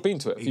 but I've been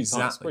to it a few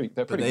times.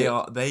 They're pretty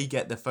good. They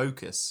get the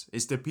focus.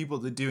 It's the people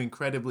that do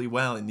incredibly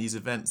well in these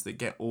events that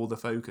get all the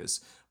focus.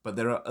 But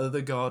there are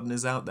other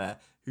gardeners out there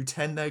who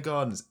tend their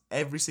gardens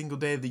every single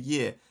day of the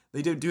year.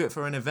 They don't do it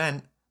for an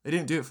event. They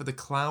don't do it for the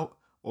clout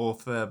or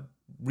for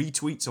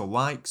retweets or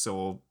likes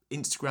or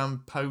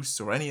Instagram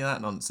posts or any of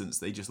that nonsense.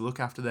 They just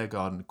look after their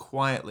garden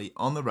quietly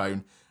on their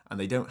own, and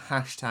they don't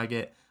hashtag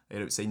it. They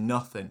don't say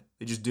nothing.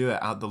 They just do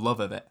it out of the love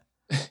of it.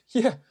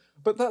 Yeah,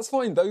 but that's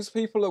fine. Those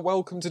people are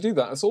welcome to do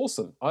that. That's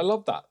awesome. I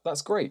love that.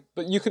 That's great.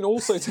 But you can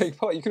also take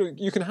part. You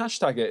can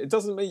hashtag it. It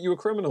doesn't make you a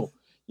criminal.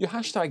 You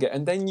hashtag it,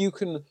 and then you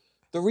can.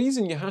 The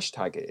reason you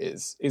hashtag it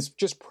is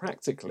just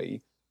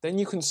practically. Then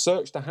you can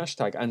search the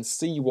hashtag and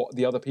see what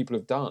the other people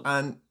have done.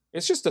 And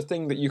it's just a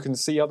thing that you can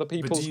see other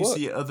people's work. But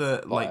do you see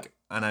other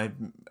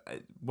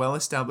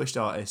well-established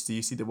artists? Do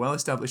you see the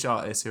well-established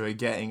artists who are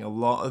getting a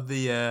lot of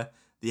the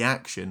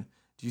action?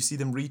 Do you see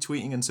them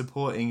retweeting and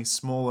supporting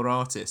smaller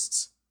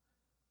artists?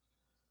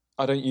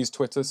 I don't use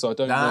Twitter, so I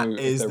don't know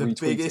if they're retweeting. That is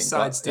the biggest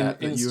sidestep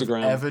that you've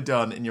ever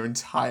done in your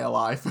entire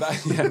life.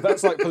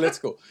 That's like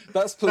political.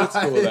 That's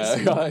political there.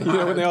 You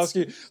know, when they ask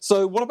you,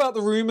 so what about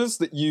the rumours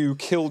that you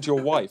killed your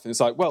wife? And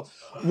it's like, well,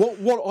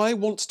 what I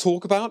want to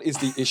talk about is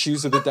the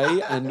issues of the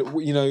day,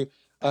 and you know,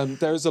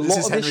 there's a lot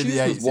of issues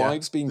with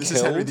wives being killed. This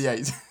is Henry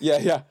VIII.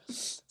 Yeah.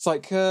 It's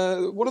like,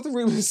 what are the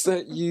rumours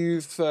that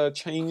you've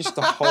changed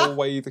the whole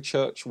way the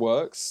church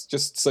works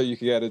just so you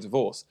can get a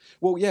divorce?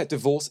 Well, yeah,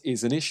 divorce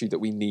is an issue that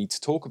we need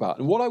to talk about.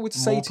 And what I would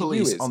say to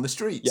you is... More police on the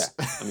streets.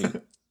 Yeah, I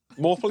mean,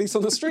 more police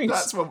on the streets.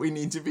 That's what we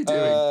need to be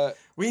doing.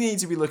 We need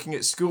to be looking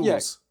at schools. Yeah.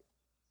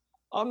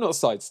 I'm not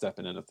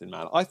sidestepping anything,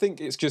 man. I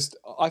think it's just...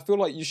 I feel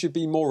like you should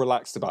be more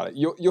relaxed about it.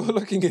 You're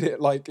looking at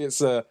it like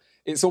it's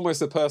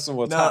almost a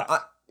personal attack.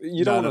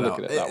 You don't want to look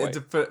at it that way.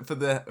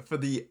 For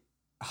the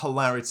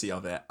hilarity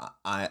of it,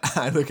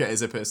 I look at it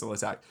as a personal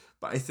attack,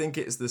 but I think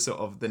it's the sort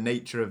of the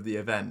nature of the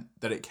event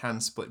that it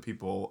can split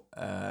people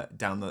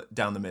down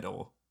the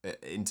middle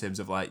in terms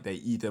of like they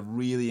either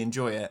really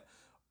enjoy it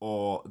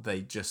or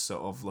they just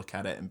sort of look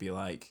at it and be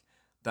like,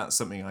 that's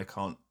something I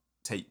can't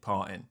take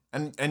part in.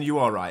 And you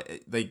are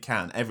right,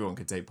 everyone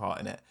can take part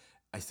in it.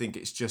 I think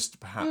it's just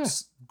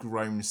perhaps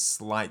grown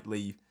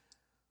slightly,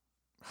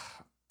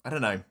 I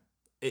don't know,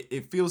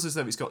 it feels as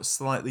though it's got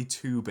slightly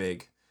too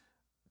big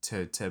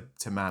to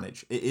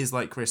manage. It is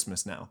like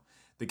Christmas now.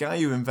 The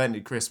guy who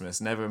invented Christmas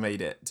never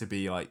made it to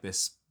be like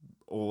this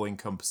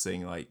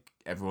all-encompassing, like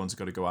everyone's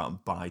got to go out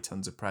and buy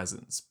tons of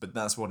presents. But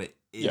that's what it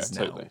is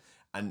now. Totally.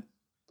 And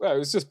well, it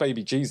was just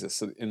baby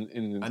Jesus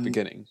in the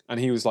beginning, and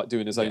he was like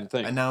doing his own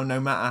thing. And now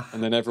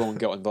and then everyone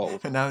got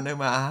involved. And now no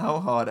matter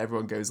how hard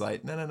everyone goes,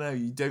 like no,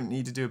 you don't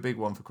need to do a big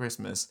one for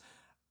Christmas.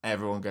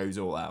 Everyone goes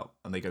all out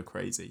and they go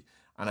crazy.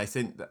 And I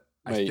think that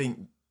Mate,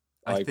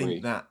 I agree.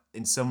 think that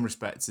in some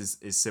respects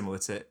is similar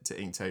to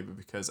Inktober,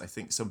 because I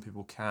think some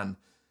people can.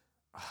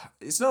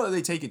 It's not that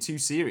they take it too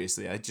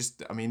seriously.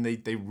 I mean,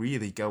 they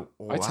really go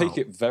all out. I take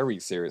it very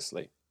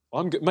seriously.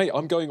 I'm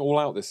going all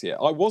out this year.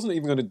 I wasn't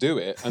even going to do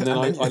it, and then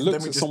I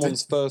looked at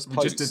someone's first post.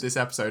 We just did this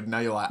episode, and now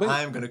you're like, mate,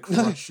 I am going to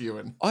crush you.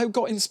 And I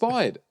got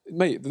inspired,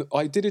 mate.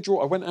 I did a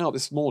draw. I went out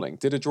this morning,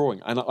 did a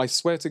drawing, and I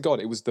swear to God,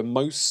 it was the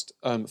most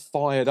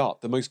fired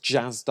up, the most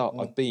jazzed up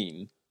I've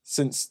been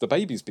since the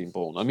baby's been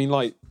born. I mean,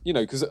 like, you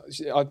know, because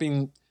I've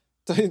been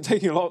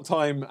taking a lot of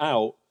time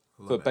out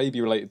for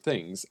baby-related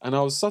things, and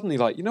I was suddenly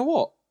like, you know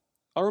what?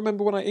 I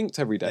remember when I inked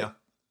every day. Yeah.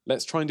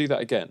 Let's try and do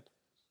that again.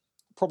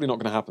 Probably not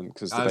going to happen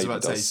because the baby does. I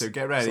was about to say, so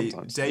get ready.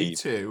 Day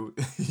 2,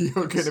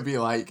 you're going to be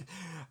like,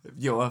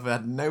 you'll have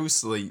had no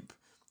sleep.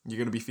 You're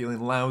going to be feeling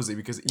lousy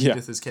because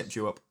Edith has kept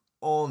you up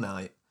all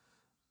night.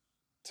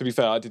 To be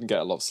fair, I didn't get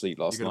a lot of sleep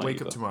last night. You're going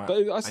to wake up tomorrow, but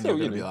and you're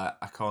going to be like,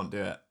 I can't do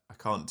it. I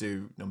can't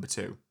do number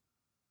 2.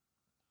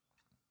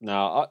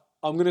 No,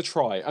 I'm going to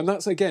try. And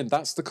that's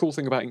the cool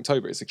thing about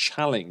Inktober. It's a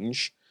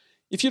challenge.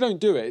 If you don't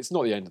do it, it's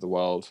not the end of the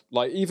world.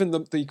 Like, even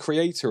the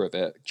creator of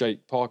it,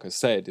 Jake Parker,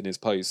 said in his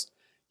post,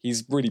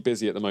 he's really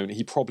busy at the moment.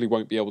 He probably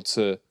won't be able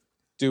to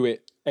do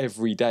it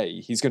every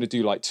day. He's going to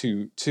do like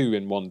two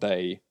in one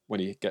day when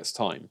he gets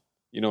time.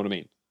 You know what I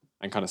mean?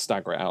 And kind of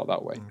stagger it out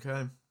that way.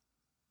 Okay.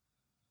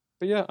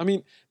 But yeah, I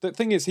mean, the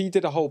thing is, he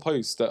did a whole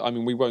post that, I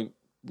mean, we won't.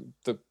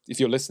 If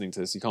you're listening to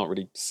this, you can't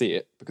really see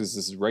it because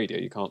this is radio.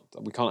 We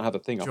can't have a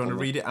thing up. Do you want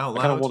to read it out loud?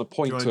 I kind of want to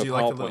point to a PowerPoint.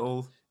 Like a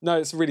little... No,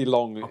 it's really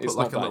long. I'll it's put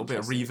like not a little bit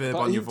of reverb but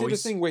on your voice. He did a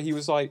thing where he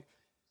was like,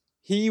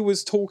 he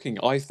was talking,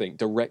 I think,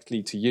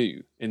 directly to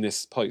you in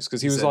this post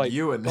because he was like,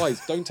 Ewan.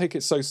 Guys, don't take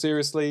it so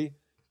seriously.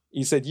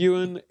 He said,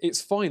 Ewan,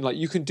 it's fine. Like,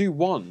 you can do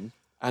one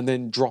and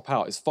then drop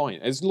out. It's fine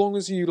as long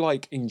as you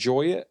like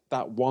enjoy it.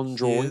 That one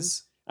drawing,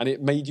 and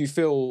it made you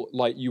feel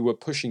like you were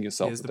pushing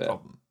yourself. Here's a bit. The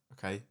problem,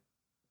 okay,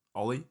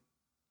 Ollie.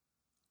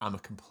 I'm a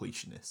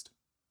completionist,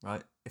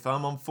 right? If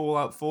I'm on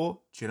Fallout 4,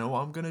 do you know what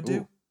I'm going to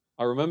do? Ooh,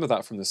 I remember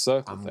that from the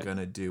circle I'm thing. going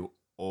to do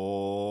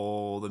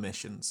all the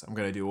missions. I'm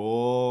going to do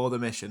all the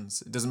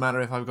missions. It doesn't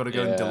matter if I've got to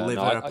go and deliver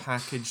a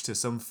package to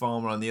some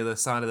farmer on the other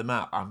side of the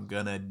map. I'm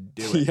going to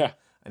do it. Yeah.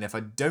 And if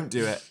I don't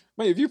do it...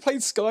 Mate, if you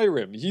played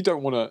Skyrim, you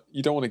don't want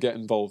to get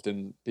involved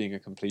in being a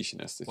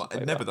completionist. But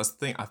that's the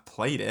thing. I've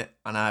played it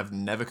and I've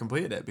never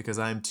completed it because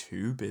I'm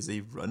too busy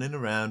running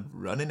around,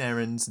 running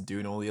errands, and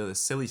doing all the other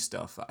silly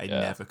stuff. I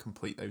never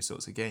complete those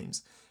sorts of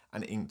games.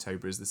 And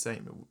Inktober is the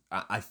same.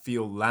 I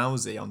feel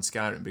lousy on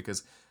Skyrim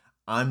because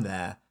I'm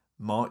there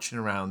marching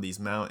around these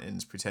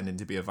mountains pretending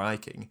to be a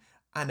Viking.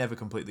 I never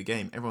complete the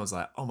game. Everyone's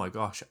like, "Oh my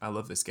gosh, I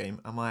love this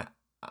game." I'm like,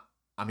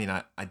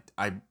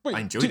 I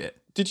enjoyed it.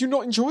 Did you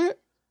not enjoy it?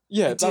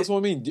 Yeah, that's what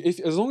I mean.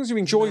 As long as you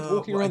enjoyed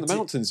walking around the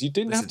mountains, you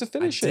didn't have to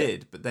finish it. I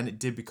did, but then it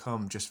did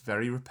become just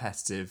very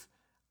repetitive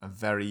and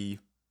very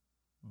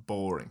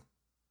boring.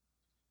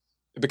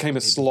 It became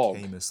a slog. It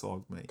became a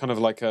slog, mate. Kind of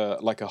like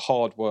a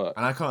hard work.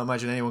 And I can't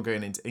imagine anyone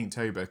going into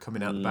Inktober,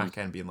 coming out the back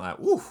end being like,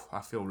 "Ooh,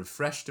 I feel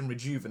refreshed and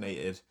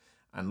rejuvenated."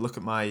 And look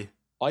at my...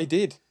 I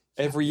did.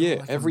 Every year.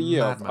 Like every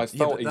year. I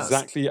felt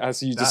exactly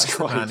as you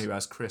described. That's the man who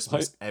has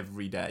Christmas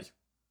every day.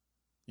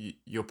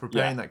 You're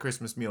preparing that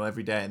Christmas meal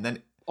every day, and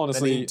then...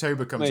 Honestly,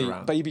 October comes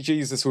around. Baby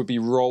Jesus would be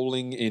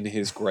rolling in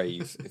his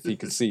grave if he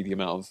could see the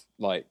amount of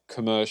like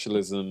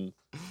commercialism.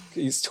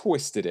 He's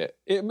twisted it.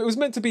 It was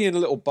meant to be in a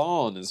little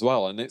barn as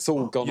well, and it's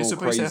all gone all crazy. You're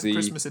supposed to have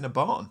Christmas in a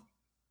barn.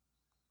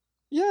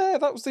 Yeah,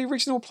 that was the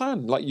original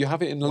plan. Like, you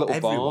have it in a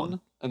little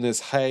barn, and there's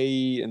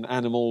hay and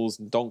animals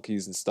and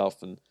donkeys and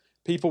stuff, and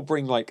people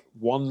bring like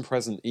one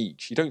present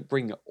each. You don't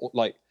bring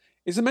like...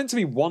 Is it meant to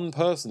be one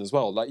person as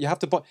well? Like, you have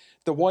to buy...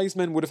 The wise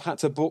men would have had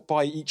to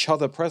buy each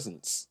other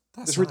presents.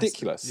 It's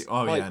ridiculous.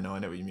 Oh, like, yeah, no, I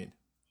know what you mean.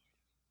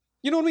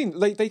 You know what I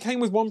mean? They came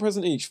with one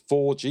present each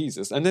for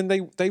Jesus, and then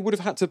they would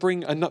have had to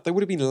bring they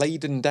would have been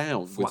laden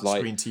down with like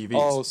screen TVs.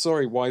 Oh,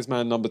 sorry, wise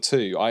man number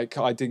 2. I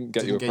didn't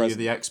get you a present. You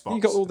the Xbox.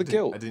 You got all the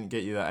guilt. I didn't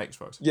get you that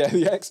Xbox. Yeah,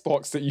 the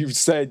Xbox that you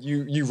said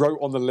you wrote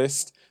on the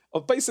list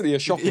of basically a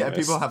shopping list. Yeah,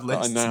 people have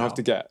lists that I now have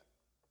to get.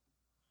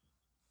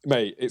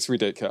 Mate, it's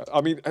ridiculous.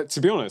 I mean,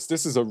 to be honest,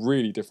 this is a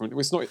really different...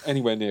 It's not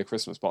anywhere near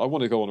Christmas, but I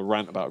want to go on a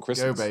rant about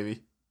Christmas. Go,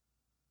 baby.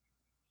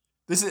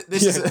 This is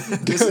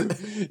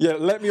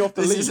let me off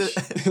the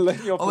leash.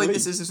 Let me off the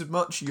leash. This is as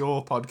much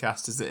your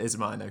podcast as it is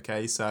mine,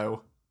 okay?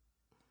 So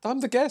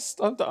I'm the guest.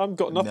 I've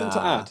got nothing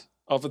to add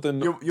other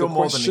than you're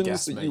more than a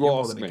guest, that mate. you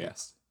asked me.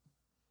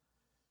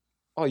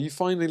 Oh, you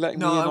finally letting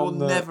me in on the...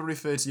 No, I will never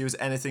refer to you as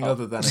anything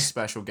other than a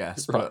special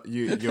guest, right. But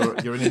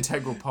you're an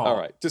integral part. All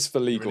right, just for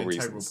legal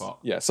reasons. Part.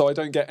 Yeah, so I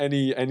don't get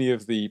any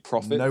of the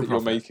profit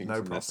you're making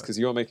from this, because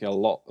you're making a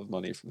lot of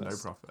money from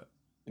this. No profit.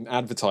 In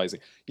advertising.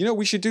 You know,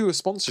 we should do a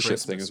sponsorship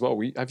thing as well.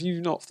 Have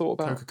you not thought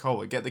about...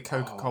 Coca-Cola. Get the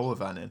Coca-Cola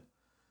van in.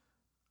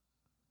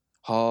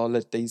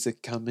 Holidays are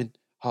coming.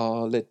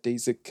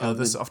 Holidays are coming.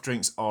 The soft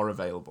drinks are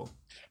available.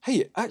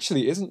 Hey,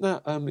 actually, isn't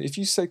that... if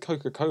you say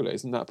Coca-Cola,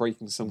 isn't that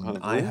breaking some kind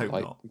of rule? I hope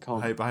not.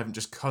 I hope I haven't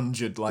just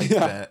conjured like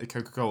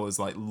Coca-Cola's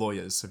like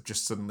lawyers have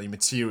just suddenly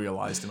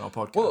materialised in our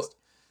podcast. Well,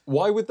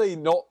 Why would they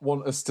not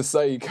want us to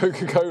say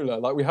Coca-Cola?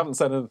 Like, we haven't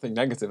said anything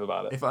negative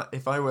about it.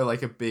 If I were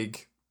like a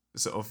big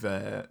sort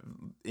of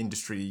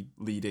industry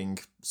leading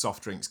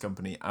soft drinks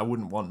company, I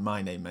wouldn't want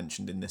my name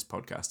mentioned in this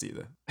podcast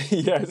either.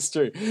 Yeah, it's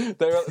true.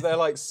 They're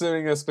like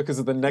suing us because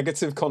of the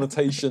negative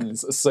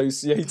connotations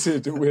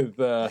associated with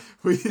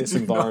this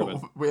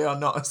environment. We are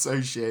not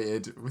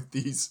associated with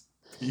these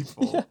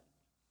people.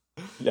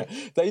 Yeah,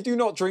 they do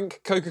not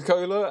drink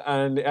Coca-Cola,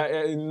 and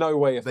in no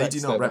way affects they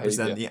do not their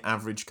represent behavior. the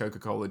average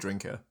Coca-Cola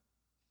drinker.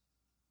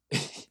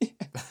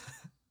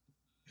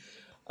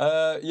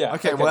 Yeah.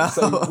 Okay, well,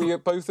 so we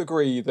both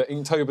agree that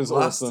Inktober's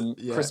awesome.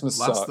 Yeah, Christmas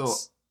last sucks.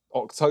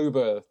 thought.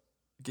 October.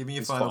 Give me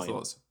your is final fine.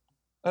 thoughts.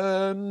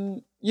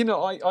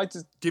 I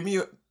just Give me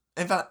your.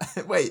 In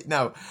fact, wait,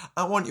 no.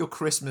 I want your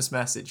Christmas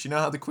message. You know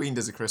how the Queen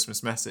does a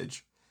Christmas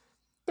message?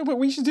 No, but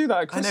we should do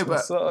that at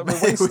Christmas. I know, but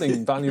we're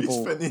wasting valuable.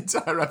 We spent the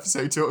entire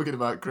episode talking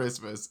about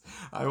Christmas.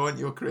 I want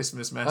your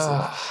Christmas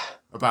message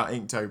about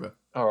Inktober.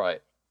 All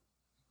right.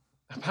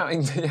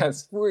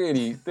 Yes,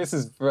 really. This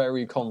is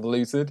very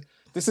convoluted.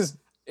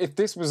 If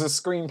this was a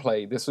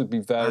screenplay, this would be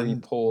very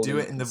poorly Do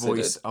it in the considered.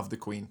 voice of the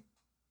Queen.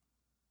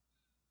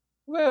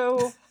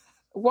 Well,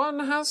 one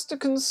has to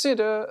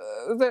consider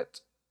that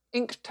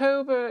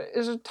Inktober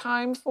is a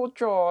time for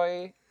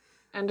joy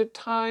and a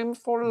time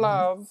for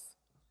love.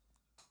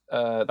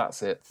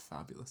 That's it.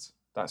 Fabulous.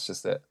 That's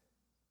just it.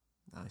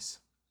 Nice.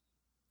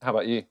 How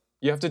about you?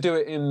 You have to do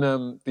it in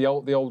the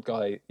old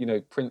guy,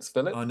 Prince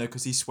Philip. Oh no,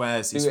 because he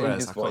swears. He Do it in swears.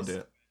 his I can't voice. do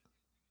it.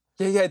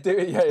 Yeah, do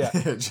it. Yeah.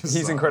 Just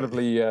He's like-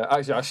 incredibly.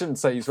 Actually, I shouldn't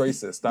say he's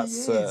racist.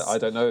 That's He is. I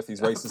don't know if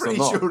he's I'm racist or pretty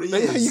not. sure he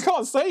is. You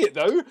can't say it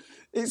though.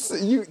 It's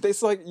you.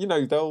 It's like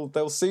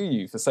they'll sue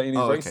you for saying he's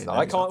Oh, okay, racist. no,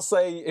 I he's can't not.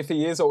 say if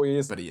he is or he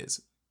isn't. But he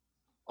is.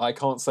 I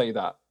can't say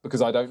that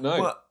because I don't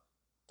know. Well,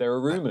 There are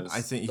rumours.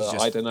 I think he's but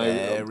just I don't know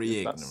very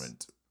if that's-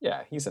 ignorant,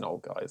 Yeah, he's an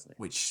old guy, isn't he?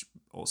 which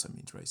also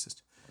means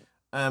racist.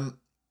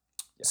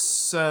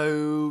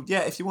 So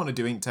yeah, if you want to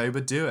do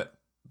Inktober, do it.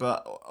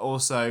 But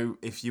also,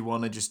 if you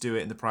want to just do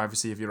it in the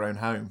privacy of your own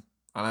home,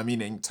 and I mean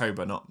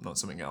Inktober, not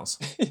something else.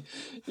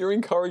 You're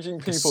encouraging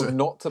people So-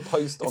 not to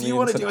post on If the you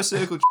want to internet. do a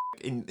circle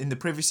jerk in the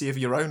privacy of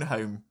your own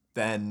home,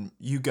 then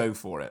you go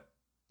for it.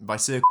 By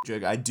circle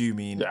jerk, I do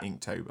mean Yeah.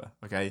 Inktober.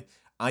 Okay,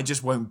 I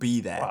just won't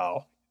be there.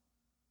 Wow.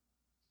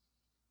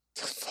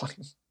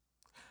 Fine.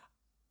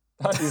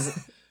 That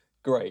is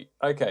great.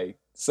 Okay,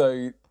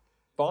 so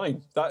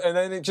fine. And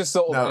then it just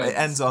sort of No, it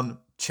ends on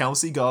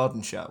Chelsea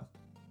Garden Show.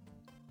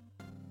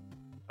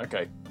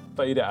 Okay,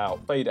 fade it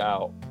out.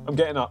 I'm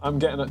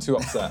getting too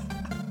upset.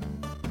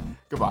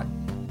 Goodbye.